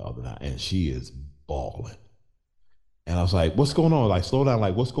wife on the other line. And she is bawling. And I was like, what's going on? Like, slow down.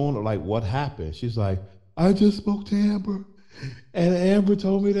 Like, what's going on? Like, what happened? She's like, I just spoke to Amber. And Amber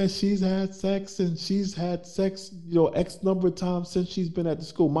told me that she's had sex and she's had sex, X number of times since she's been at the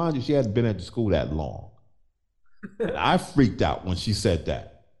school. Mind you, she hasn't been at the school that long. And I freaked out when she said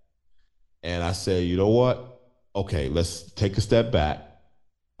that. And I said, you know what? Okay, let's take a step back.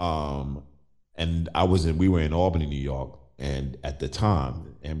 Um, and we were in Albany, New York. And at the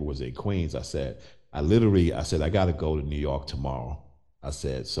time, Amber was in Queens. I said, I got to go to New York tomorrow. I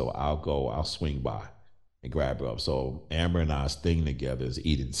said, so I'll swing by and grab her up. So Amber and I's thing together is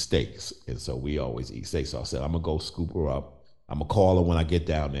eating steaks. And so we always eat steaks. So I said, I'm going to go scoop her up. I'm going to call her when I get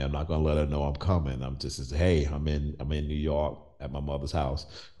down there. I'm not going to let her know I'm coming. I'm just say, hey, I'm in New York at my mother's house.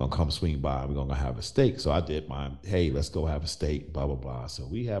 I'm going to come swing by. We're going to have a steak. So I did mine. Hey, let's go have a steak, blah, blah, blah. So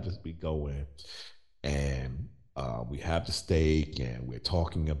we go in and we have the steak and we're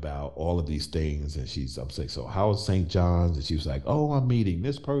talking about all of these things. And I'm saying, so how is St. John's? And she was like, oh, I'm meeting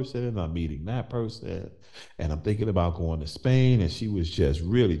this person and I'm meeting that person. And I'm thinking about going to Spain. And she was just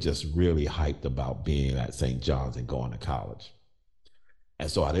really hyped about being at St. John's and going to college. And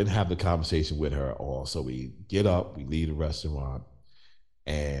so I didn't have the conversation with her at all. So we get up, we leave the restaurant,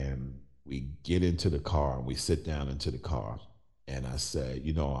 and we get into the car and we sit down into the car. And I said,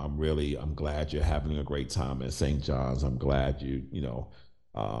 I'm glad you're having a great time at St. John's. I'm glad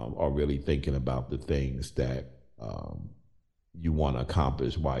are really thinking about the things that you want to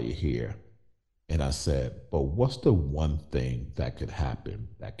accomplish while you're here. And I said, but what's the one thing that could happen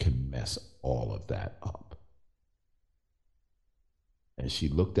that can mess all of that up? And she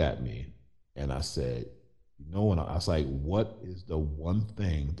looked at me and I said, and I was like, what is the one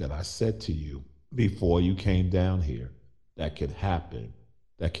thing that I said to you before you came down here that could happen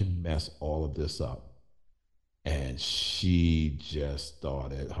that can mess all of this up? And she just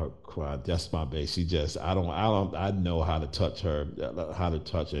started her crying. That's my baby. She just, I know how to touch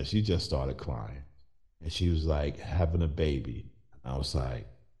her. She just started crying. And she was like, having a baby. I was like,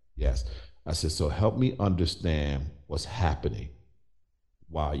 yes. I said, so help me understand what's happening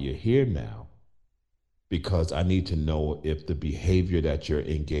while you're here now, because I need to know if the behavior that you're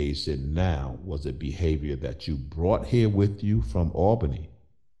engaged in now was a behavior that you brought here with you from Albany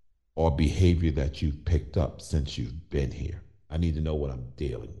or behavior that you've picked up since you've been here. I need to know what I'm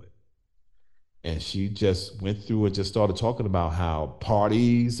dealing with. And she just went through and just started talking about how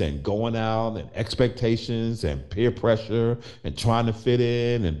parties and going out and expectations and peer pressure and trying to fit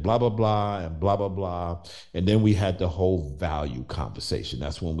in and blah, blah, blah, and blah, blah, blah. And then we had the whole value conversation.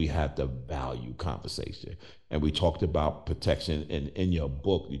 That's when we had the value conversation. And we talked about protection. In your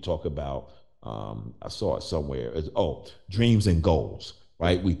book, you talk about, I saw it somewhere, dreams and goals,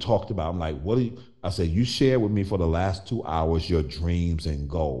 right? We talked about, I'm like, what do you, I said, you shared with me for the last 2 hours your dreams and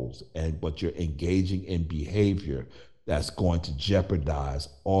goals, but you're engaging in behavior that's going to jeopardize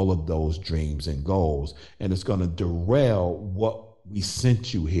all of those dreams and goals. And it's going to derail what we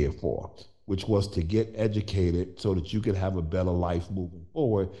sent you here for, which was to get educated so that you could have a better life moving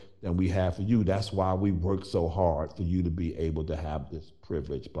forward than we have for you. That's why we work so hard for you to be able to have this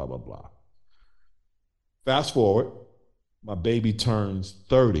privilege, blah, blah, blah. Fast forward, my baby turns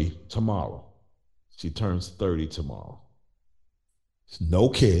 30 tomorrow. She turns 30 tomorrow. No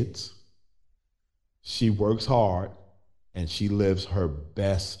kids. She works hard and she lives her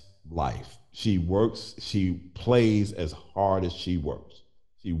best life. She works, she plays as hard as she works.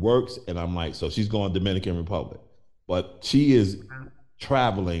 She works, and I'm like, so she's going to Dominican Republic, but she is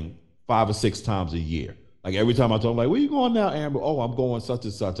traveling 5 or 6 times a year. Like every time I talk, I'm like, where you going now, Amber? Oh, I'm going such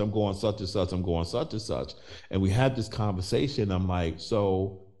and such. I'm going such and such. I'm going such and such. And we had this conversation. I'm like,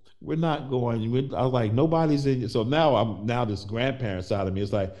 so we're not going. I was like, nobody's in. So now this grandparent side of me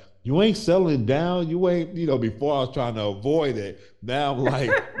is like, you ain't settling down. You ain't, before I was trying to avoid it. Now I'm like,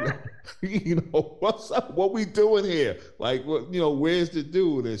 what's up? What we doing here? Like, where's the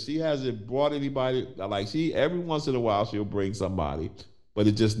dude? And she hasn't brought anybody. Like every once in a while, she'll bring somebody, but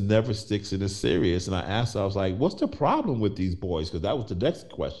it just never sticks in a serious. And I asked her, I was like, what's the problem with these boys? Because that was the next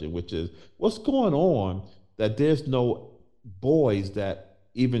question, which is, what's going on that there's no boys that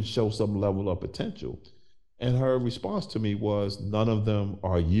even show some level of potential? And her response to me was, none of them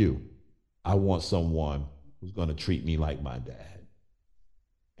are you. I want someone who's going to treat me like my dad.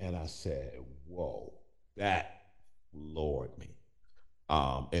 And I said, whoa, that floored me.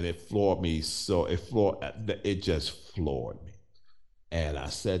 And it floored me. It just floored me. And I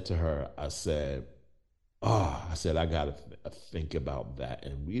said to her, I said, I got to think about that.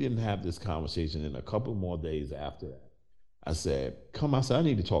 And we didn't have this conversation in a couple more days after that. I said, I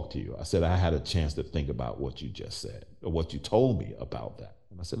need to talk to you. I said, I had a chance to think about what you just said or what you told me about that.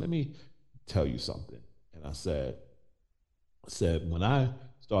 And I said, let me tell you something. And I said, when I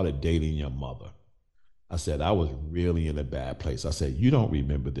started dating your mother, I said, I was really in a bad place. I said, you don't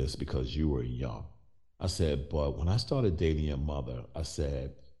remember this because you were young. I said, but when I started dating your mother, I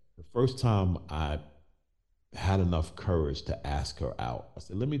said, the first time I had enough courage to ask her out, I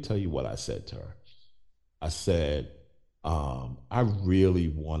said, let me tell you what I said to her. I said, I really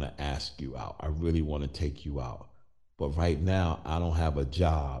want to ask you out. I really want to take you out. But right now, I don't have a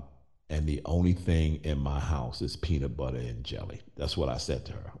job. And the only thing in my house is peanut butter and jelly. That's what I said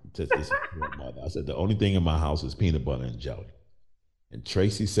to her. I said, the only thing in my house is peanut butter and jelly. And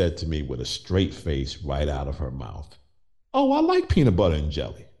Tracy said to me with a straight face right out of her mouth, oh, I like peanut butter and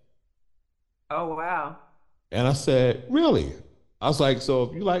jelly. Oh, wow. And I said, really? I was like, so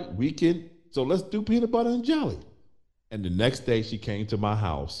if you like, so let's do peanut butter and jelly. And the next day she came to my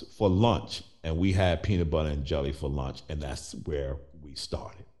house for lunch and we had peanut butter and jelly for lunch. And that's where we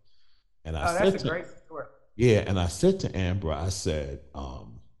started. And that's a great story. Yeah. And I said to Amber, I said,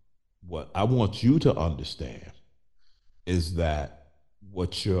 what I want you to understand is that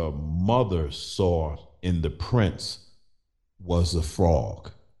what your mother saw in the prince was a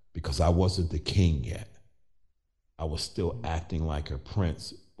frog, because I wasn't the king yet. I was still acting like a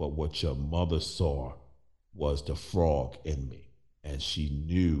prince, but what your mother saw was the frog in me. And she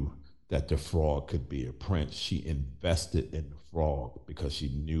knew that the frog could be a prince. She invested in the frog because she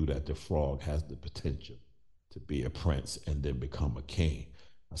knew that the frog has the potential to be a prince and then become a king.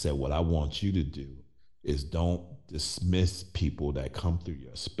 I said, what I want you to do is don't dismiss people that come through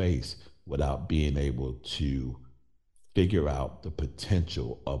your space without being able to figure out the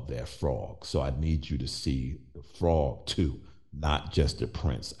potential of their frog. So I need you to see the frog too, not just the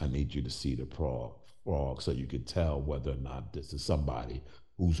prince. I need you to see the frog so you can tell whether or not this is somebody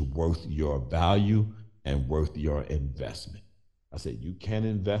who's worth your value and worth your investment. I said, you can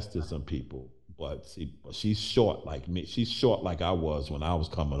invest in some people, but see, she's short like me. She's short like I was when I was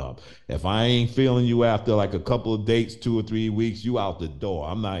coming up. If I ain't feeling you after like a couple of dates, 2 or 3 weeks, you out the door.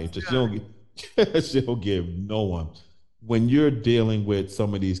 I'm not interested. She don't give no one. When you're dealing with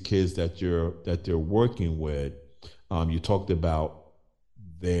some of these kids that they're working with, you talked about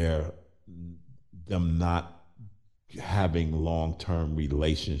their them not having long-term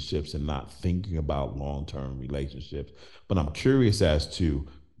relationships and not thinking about long-term relationships. But I'm curious as to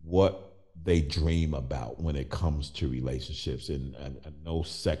what they dream about when it comes to relationships. And I know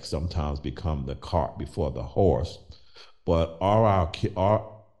sex sometimes become the cart before the horse, but are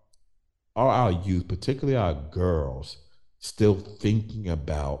our youth, particularly our girls, still thinking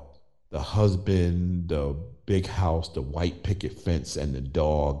about the husband, the big house, the white picket fence, and the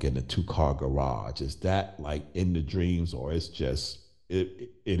dog, and the two-car garage? Is that like in the dreams, or it's just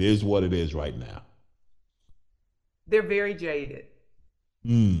it is what it is right now? They're very jaded.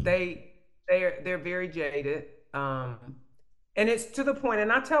 Mm. They're very jaded. And it's to the point,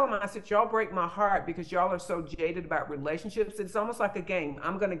 and I tell them, I said, y'all break my heart because y'all are so jaded about relationships. It's almost like a game.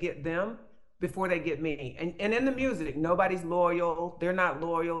 I'm going to get them before they get me. And in the music, nobody's loyal. They're not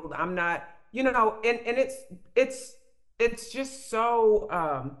loyal. I'm not, and it's just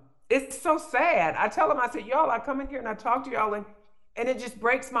so, it's so sad. I tell them, I said, y'all, I come in here and I talk to y'all, and it just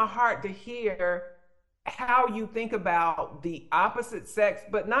breaks my heart to hear how you think about the opposite sex,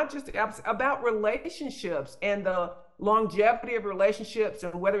 but not just the opposite, about relationships and the longevity of relationships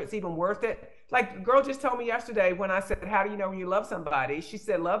and whether it's even worth it. Like, the girl just told me yesterday when I said, how do you know when you love somebody? She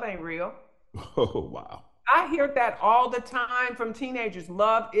said, love ain't real. Oh, wow. I hear that all the time from teenagers.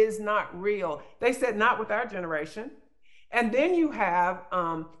 Love is not real. They said, not with our generation. And then you have,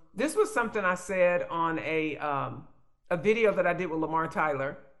 this was something I said on a video that I did with Lamar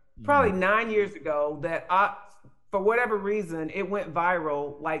Tyler, probably 9 years ago, that for whatever reason, it went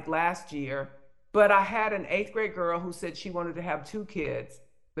viral like last year. But I had an 8th grade girl who said she wanted to have 2 kids,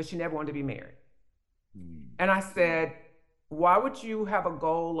 but she never wanted to be married. And I said, why would you have a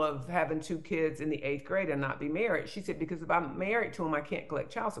goal of having 2 kids in the 8th grade and not be married? She said, because if I'm married to him, I can't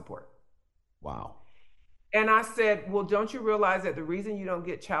collect child support. Wow. And I said, well, don't you realize that the reason you don't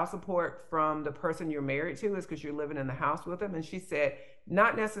get child support from the person you're married to is because you're living in the house with them? And she said,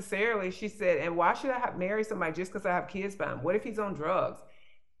 not necessarily. She said, and why should I marry somebody just because I have kids by him? What if he's on drugs?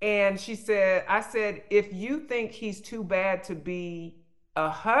 And she said, I said, if you think he's too bad to be a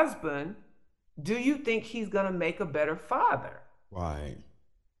husband, do you think he's going to make a better father? Right.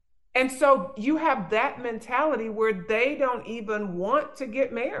 And so you have that mentality where they don't even want to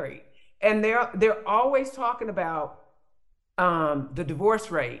get married. And they're always talking about the divorce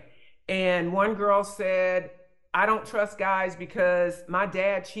rate. And one girl said, I don't trust guys because my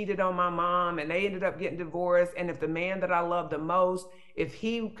dad cheated on my mom and they ended up getting divorced. And if the man that I love the most, if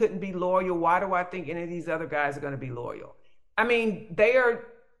he couldn't be loyal, why do I think any of these other guys are going to be loyal? I mean,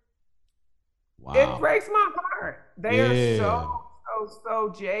 Wow. It breaks my heart. They are Yeah.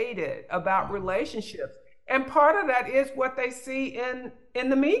 so jaded about relationships. And part of that is what they see in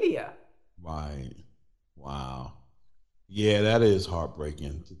the media. Right. Wow. Yeah, that is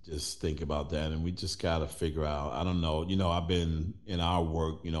heartbreaking to just think about that. And we just got to figure out, I don't know, I've been in our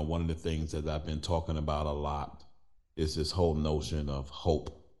work, one of the things that I've been talking about a lot is this whole notion of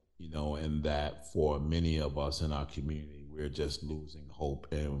hope, and that for many of us in our community, we're just losing hope.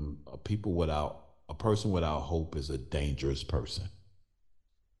 And a person without hope is a dangerous person,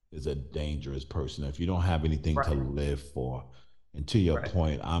 if you don't have anything to live for. And to your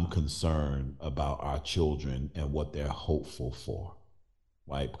point, I'm concerned about our children and what they're hopeful for,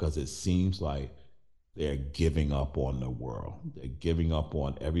 right? Because it seems like they're giving up on the world. They're giving up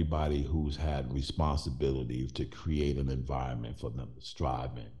on everybody who's had responsibility to create an environment for them to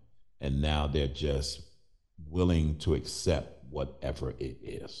strive in. And now they're just willing to accept whatever it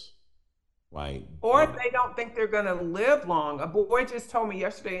is, right? Or they don't think they're going to live long. A boy just told me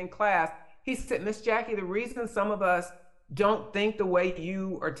yesterday in class, he said, Miss Jackie, the reason some of us don't think the way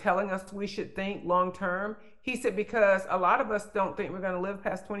you are telling us we should think long term, he said, because a lot of us don't think we're going to live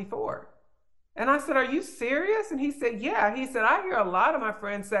past 24. And I said, are you serious? And he said, yeah. He said, I hear a lot of my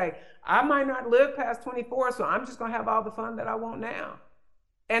friends say, I might not live past 24, so I'm just going to have all the fun that I want now.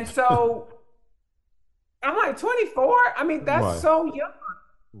 And so I'm like, 24? I mean, that's so young.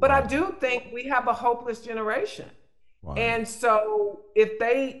 But I do think we have a hopeless generation. And so if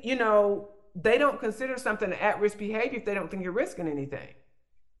they, they don't consider something at-risk behavior if they don't think you're risking anything.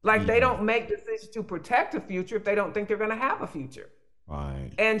 Like they don't make decisions to protect a future if they don't think they're going to have a future.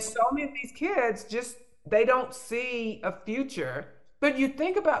 Right. And so many of these kids they don't see a future But you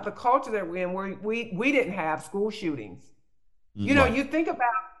think about the culture that we're in, where we didn't have school shootings. Right. You think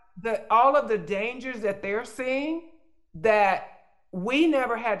about all of the dangers that they're seeing, that we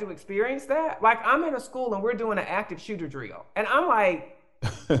never had to experience that. Like, I'm in a school and we're doing an active shooter drill. And I'm like,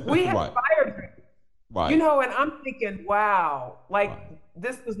 we have Right. fire drills, Right. and I'm thinking, wow, like, Right.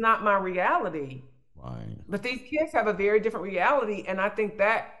 this was not my reality. Right. But these kids have a very different reality. And I think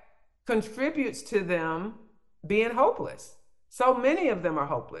that contributes to them being hopeless. So many of them are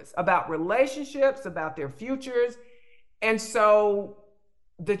hopeless about relationships, about their futures. And so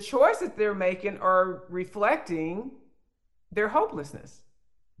the choices they're making are reflecting their hopelessness.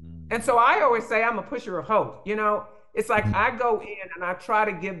 And so I always say I'm a pusher of hope. It's like I go in and I try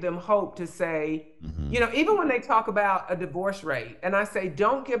to give them hope to say, even when they talk about a divorce rate, and I say,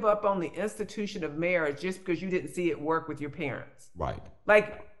 don't give up on the institution of marriage just because you didn't see it work with your parents. Right.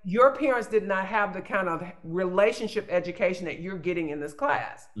 Like, your parents did not have the kind of relationship education that you're getting in this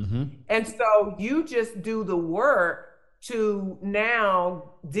class. And so you just do the work to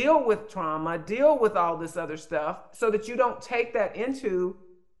now deal with trauma, deal with all this other stuff, so that you don't take that into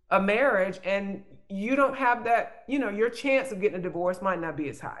a marriage, and you don't have that, your chance of getting a divorce might not be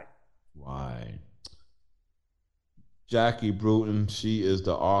as high. Right. Jackie Brewton, she is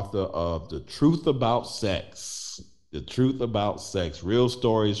the author of The Truth About Sex. The Truth About Sex. Real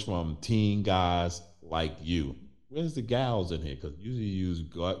stories from teen guys like you. Where's the gals in here? Because usually you use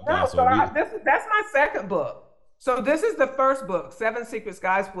guys. No, so that's my second book. So this is the first book, 7 Secrets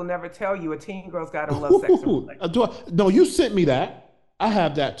Guys Will Never Tell You, A Teen Girl's Guide to Love, Sex, and Relationships. No, you sent me that. I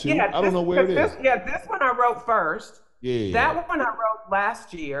have that too. Yeah, I don't know where it is. This one I wrote first. Yeah. That one I wrote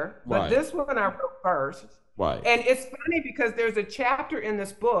last year, but this one I wrote first. Right. And it's funny because there's a chapter in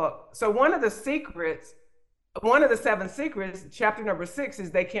this book. So one of the 7 secrets, chapter number 6, is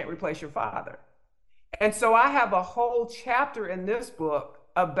they can't replace your father. And so I have a whole chapter in this book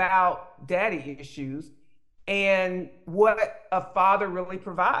about daddy issues and what a father really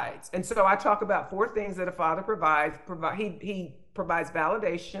provides. And so I talk about 4 things that a father provides. He provides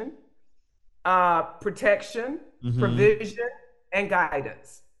validation, protection, provision, and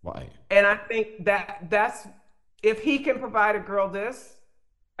guidance. Right. And I think that's, if he can provide a girl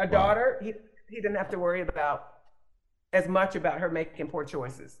a daughter, he didn't have to worry about as much about her making poor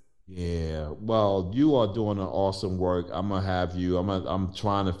choices. Yeah, well, you are doing an awesome work. I'm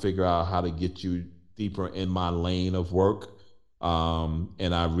trying to figure out how to get you deeper in my lane of work.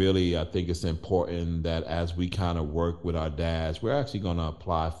 And I think it's important that as we kind of work with our dads, we're actually going to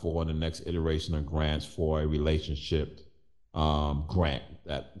apply for the next iteration of grants for a relationship grant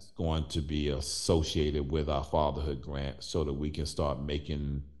that's going to be associated with our fatherhood grant, so that we can start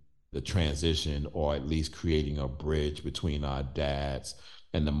making the transition, or at least creating a bridge between our dads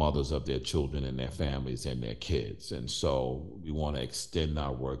and the mothers of their children and their families and their kids. And so we want to extend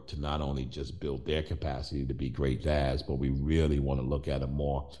our work to not only just build their capacity to be great dads, but we really want to look at a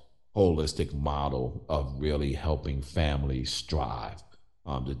more holistic model of really helping families strive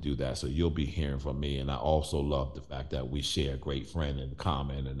to do that. So you'll be hearing from me. And I also love the fact that we share a great friend in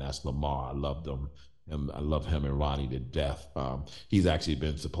common, and that's Lamar. I love him and Ronnie to death. He's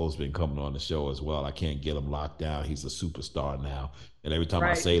actually supposed to be coming on the show as well. I can't get him locked down. He's a superstar now. And every time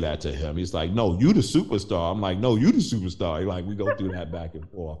I say that to him, he's like, no, you the superstar. I'm like, no, you the superstar. He's like, we go through that back and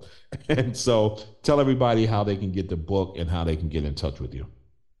forth. And so tell everybody how they can get the book and how they can get in touch with you.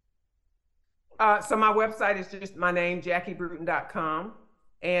 So my website is just my name, JackieBrewton.com.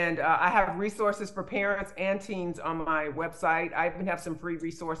 And I have resources for parents and teens on my website. I even have some free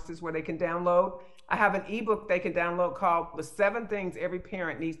resources where they can download. I have an ebook they can download called The 7 Things Every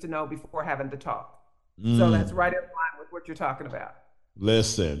Parent Needs to Know Before Having the Talk. So that's right in line with what you're talking about.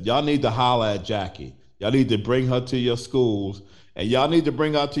 Listen, y'all need to holler at Jackie. Y'all need to bring her to your schools, and y'all need to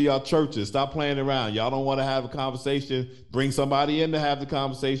bring her to your churches. Stop playing around. Y'all don't want to have a conversation, bring somebody in to have the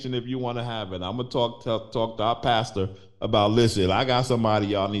conversation if you want to have it. I'm going to talk to our pastor about, listen, I got somebody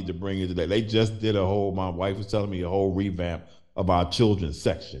y'all need to bring in today. They just did my wife was telling me, a whole revamp of our children's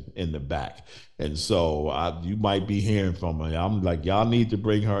section in the back. And so you might be hearing from her. I'm like, y'all need to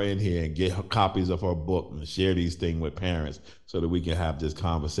bring her in here and get copies of her book and share these things with parents so that we can have this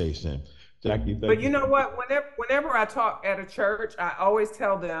conversation. Jackie, but you know what? Whenever I talk at a church, I always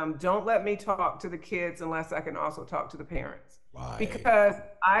tell them, don't let me talk to the kids unless I can also talk to the parents. Right. Because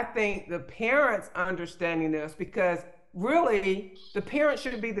I think the parents understanding this, because really the parent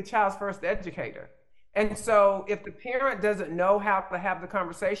should be the child's first educator. And so if the parent doesn't know how to have the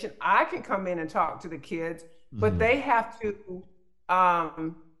conversation, I can come in and talk to the kids, but they have to,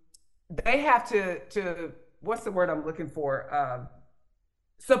 what's the word I'm looking for?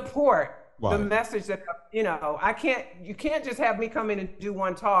 Support the message that, you can't just have me come in and do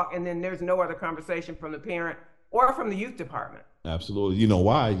one talk and then there's no other conversation from the parent or from the youth department. Absolutely. You know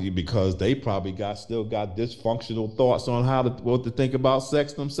why? Because they probably still got dysfunctional thoughts on what to think about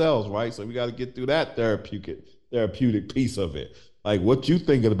sex themselves, right? So we got to get through that therapeutic piece of it. Like, what you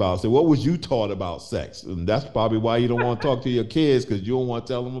thinking about? So what was you taught about sex? And that's probably why you don't want to talk to your kids, because you don't want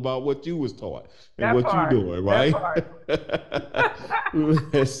to tell them about what you was taught and what you doing, right?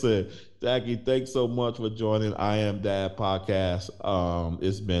 Listen, Jackie, thanks so much for joining I Am Dad podcast.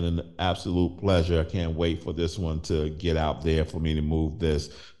 It's been an absolute pleasure. I can't wait for this one to get out there for me to move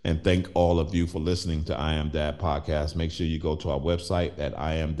this. And thank all of you for listening to I Am Dad podcast. Make sure you go to our website at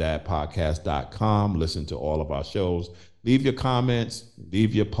iamdadpodcast.com. Listen to all of our shows. Leave your comments,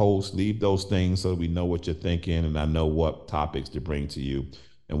 leave your posts, leave those things so we know what you're thinking, and I know what topics to bring to you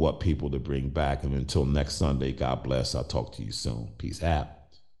and what people to bring back. And until next Sunday, God bless. I'll talk to you soon. Peace out.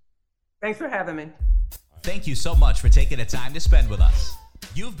 Thanks for having me. Thank you so much for taking the time to spend with us.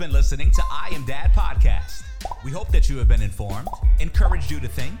 You've been listening to I Am Dad podcast. We hope that you have been informed, encouraged you to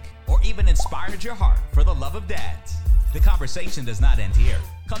think, or even inspired your heart for the love of dads. The conversation does not end here.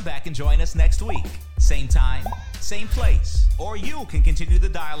 Come back and join us next week. Same time, same place. Or you can continue the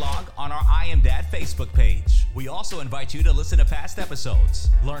dialogue on our I Am Dad Facebook page. We also invite you to listen to past episodes,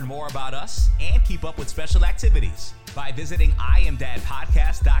 learn more about us, and keep up with special activities by visiting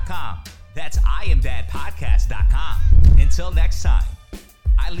iamdadpodcast.com. That's iamdadpodcast.com. Until next time,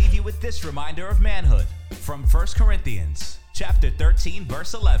 I leave you with this reminder of manhood from 1 Corinthians chapter 13,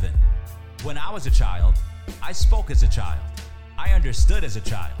 verse 11. When I was a child, I spoke as a child. I understood as a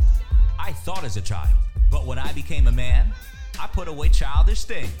child. I thought as a child. But when I became a man, I put away childish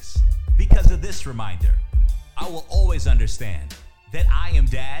things. Because of this reminder, I will always understand that I am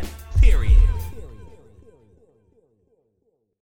dad, period.